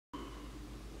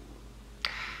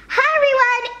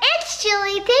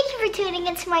you for tuning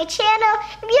into my channel.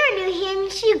 If you're new here,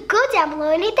 make sure you go down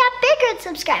below and hit that big red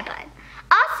subscribe button.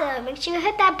 Also, make sure you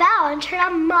hit that bell and turn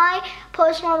on my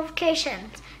post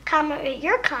notifications. Comment with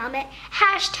your comment,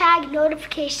 hashtag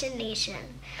notification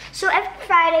nation. So every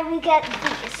Friday we get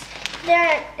these.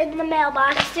 They're in the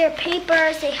mailbox. They're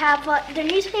papers. They have, they're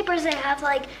newspapers. They have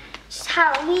like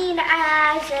Halloween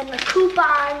ads and the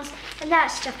coupons and that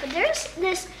stuff. But there's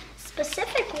this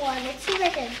specific one. Let's see if I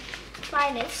can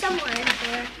find it somewhere in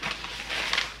here.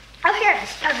 Oh, here it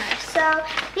is. Okay, so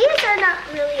these are not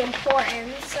really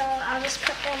important, so I'll just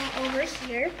put them over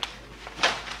here.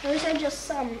 Those are just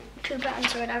some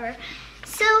coupons or whatever.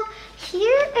 So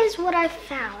here is what I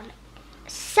found.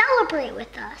 Celebrate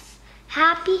with us.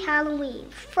 Happy Halloween.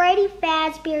 Freddy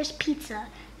Fazbears Pizza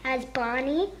has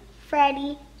Bonnie,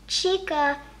 Freddy,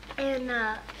 Chica, and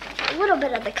a little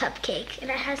bit of the cupcake.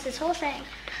 And it has this whole thing.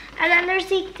 And then there's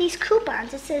these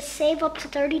coupons. It says save up to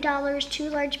 $30, 2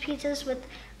 large pizzas with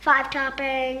 5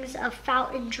 toppings, a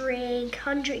fountain drink,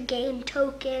 100 game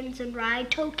tokens and ride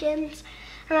tokens.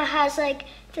 And it has like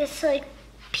this like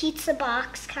pizza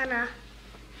box kind of,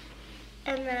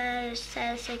 and then it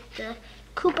says like the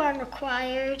coupon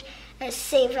required. And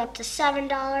save up to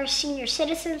 $7, senior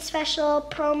citizen special,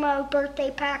 promo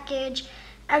birthday package.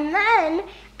 And then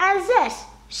as this,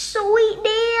 sweet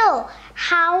deal,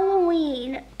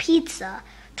 Halloween pizza,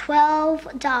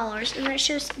 $12. And that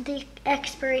shows the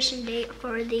expiration date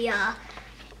for the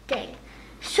thing.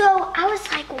 So I was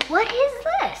like, what is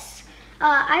this?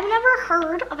 I've never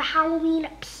heard of a Halloween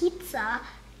pizza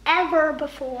ever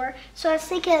before. So I was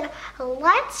thinking,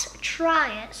 let's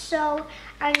try it. So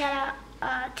I'm gonna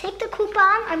take the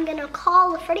coupon. I'm gonna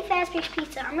call the Freddy Fazbears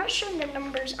Pizza. I'm not sure the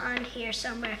number's on here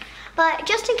somewhere, but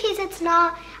just in case it's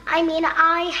not, I mean,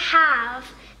 I have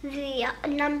the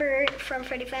number from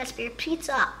Freddy Fazbears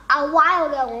Pizza a while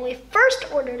ago when we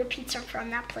first ordered a pizza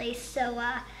from that place. So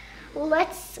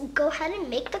let's go ahead and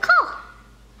make the call.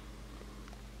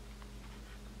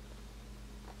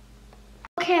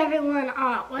 Okay, everyone.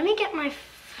 Let me get my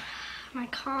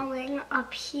calling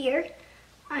up here.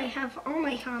 I have all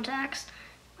my contacts.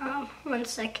 1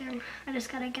 second. I just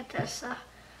gotta get this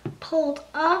pulled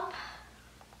up.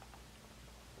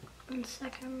 1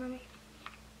 second.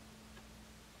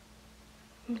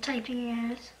 I'm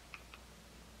typing it.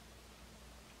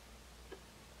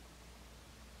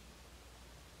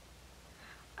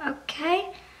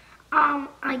 Okay.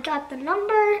 I got the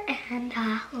number, and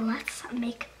let's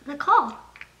make the call.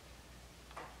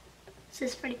 This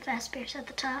is Freddy Fazbears at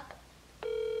the top.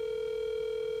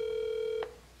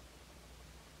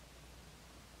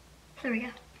 There we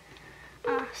go.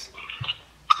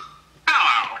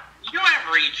 Hello. You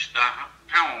have reached the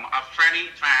home of Freddy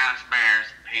Fazbears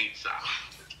Pizza,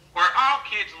 where all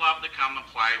kids love to come and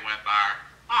play with our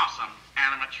awesome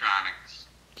animatronics.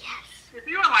 Yes. If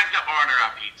you would like to order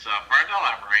a pizza for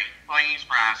delivery, please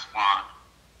press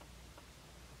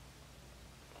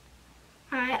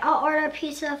 1. Alright, I'll order a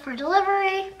pizza for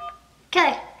delivery.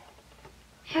 Okay.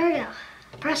 Here we go.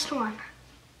 Press 1.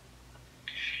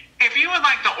 If you would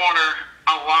like to order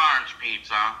a large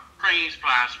pizza, please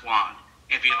press 1.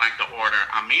 If you'd like to order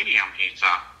a medium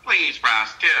pizza, please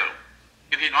press 2.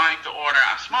 If you'd like to order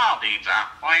a small pizza,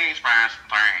 please press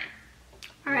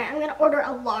 3. Alright, I'm going to order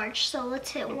a large, so let's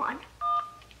hit 1.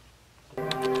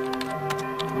 Alright.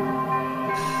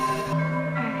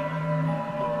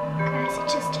 Guys, it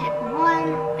just hit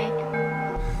 1. Wait.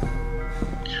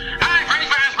 Hi, Freddy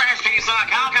Fazbears Pizza.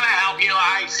 How can I help you?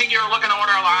 I see you're looking to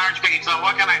order a large pizza.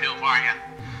 What can I do for you?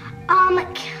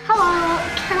 Hello.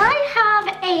 Can I have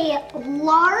a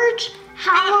large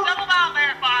Settle down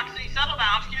there, Foxy. Settle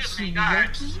down. Excuse me. Go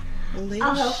ahead.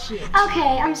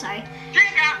 Okay, I'm sorry.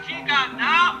 Chica,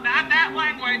 no, not that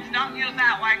language. Don't use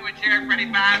that language here, Freddy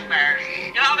Fazbears.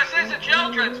 You know, this is a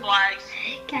children's place.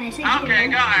 Guys, Okay,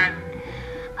 go ahead.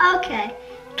 Okay.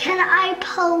 Can I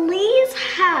please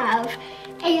have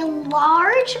a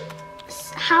large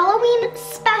Halloween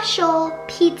special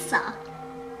pizza?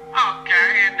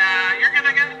 Okay, and you're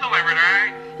gonna get it delivered,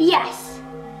 right? Yes.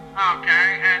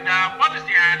 Okay, and what is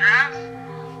the address?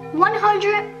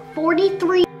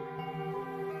 143.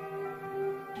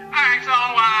 Alright, so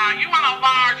you want a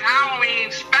large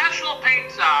Halloween special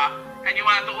pizza, and you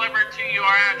want it delivered to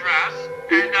your address,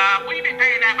 and will you be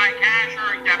paying that by cash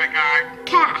or a debit card?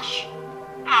 Cash.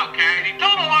 Okay, the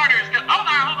total order is good. Hold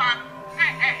on.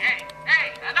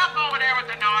 Hey, enough over there with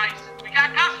the noise. We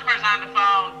got customers on the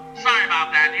phone. Sorry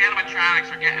about that. The animatronics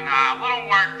are getting a little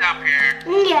worked up here.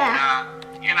 Yeah.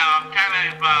 You know, I'm kind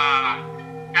of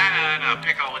in a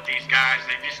pickle with these guys.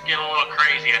 They just get a little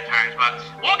crazy at times. But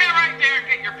we'll get right there and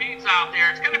get your pizza out there.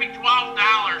 It's going to be $12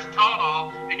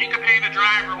 total, and you can pay the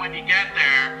driver when you get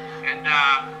there and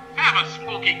have a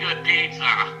spooky good pizza.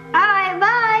 Alright,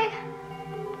 bye.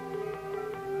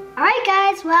 Alright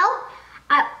guys, well,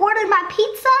 I ordered my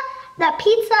pizza. The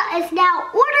pizza is now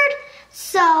ordered,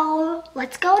 so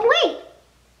let's go and wait.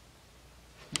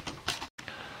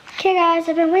 Okay guys,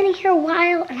 I've been waiting here a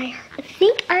while and I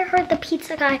think I heard the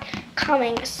pizza guy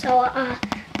coming. So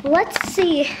let's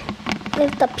see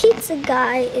if the pizza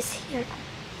guy is here.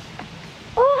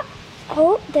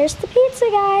 Oh, there's the pizza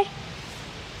guy.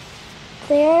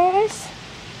 There's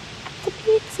the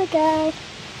pizza guy.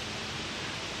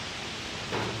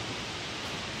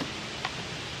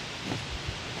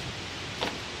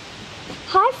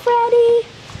 Hi, Freddy.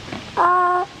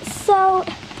 So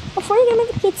before you give me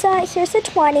the pizza, here's the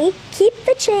 20. Keep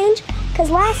the change, because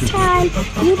last time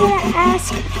you didn't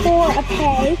ask for a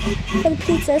pay for the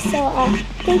pizza. So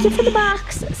thank you for the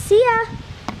box. See ya.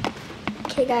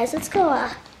 Okay, guys, let's go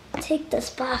take this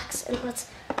box and let's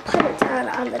put it down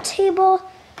on the table.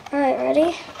 All right,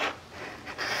 ready?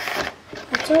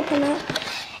 Let's open it.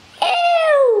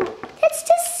 Ew! That's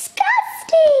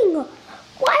disgusting!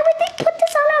 Why would they put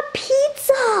this on a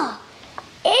pizza?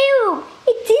 Ew!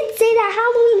 It did say that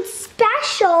Halloween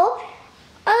special.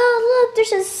 Oh, look,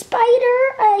 there's a spider,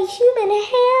 a human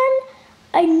hand,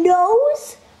 a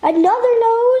nose, another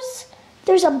nose.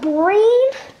 There's a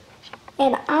brain,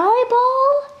 an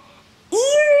eyeball,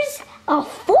 ears, a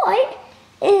foot,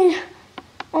 and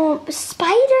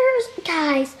spiders.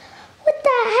 Guys, what the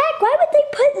heck? Why would they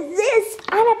put this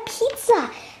on a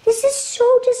pizza? This is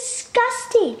so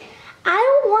disgusting. I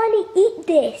don't want to eat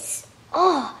this.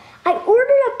 Oh, I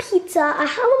ordered a pizza, a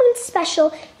Halloween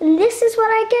special, and this is what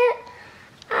I get?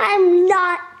 I'm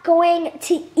not going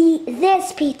to eat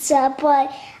this pizza,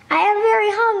 but I am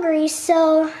very hungry,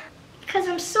 so... Because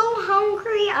I'm so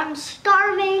hungry, I'm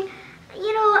starving.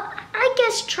 You know, I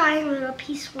guess trying a little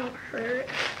piece won't hurt.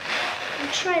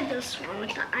 I'll try this one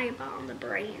with the eyeball and the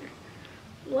brain.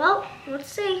 Well, let's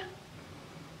see.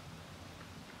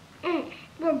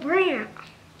 The brain.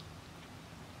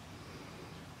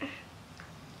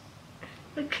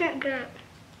 I can't get it.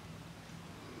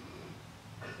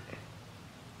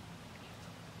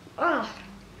 Oh.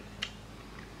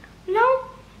 No.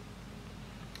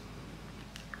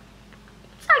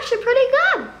 It's actually pretty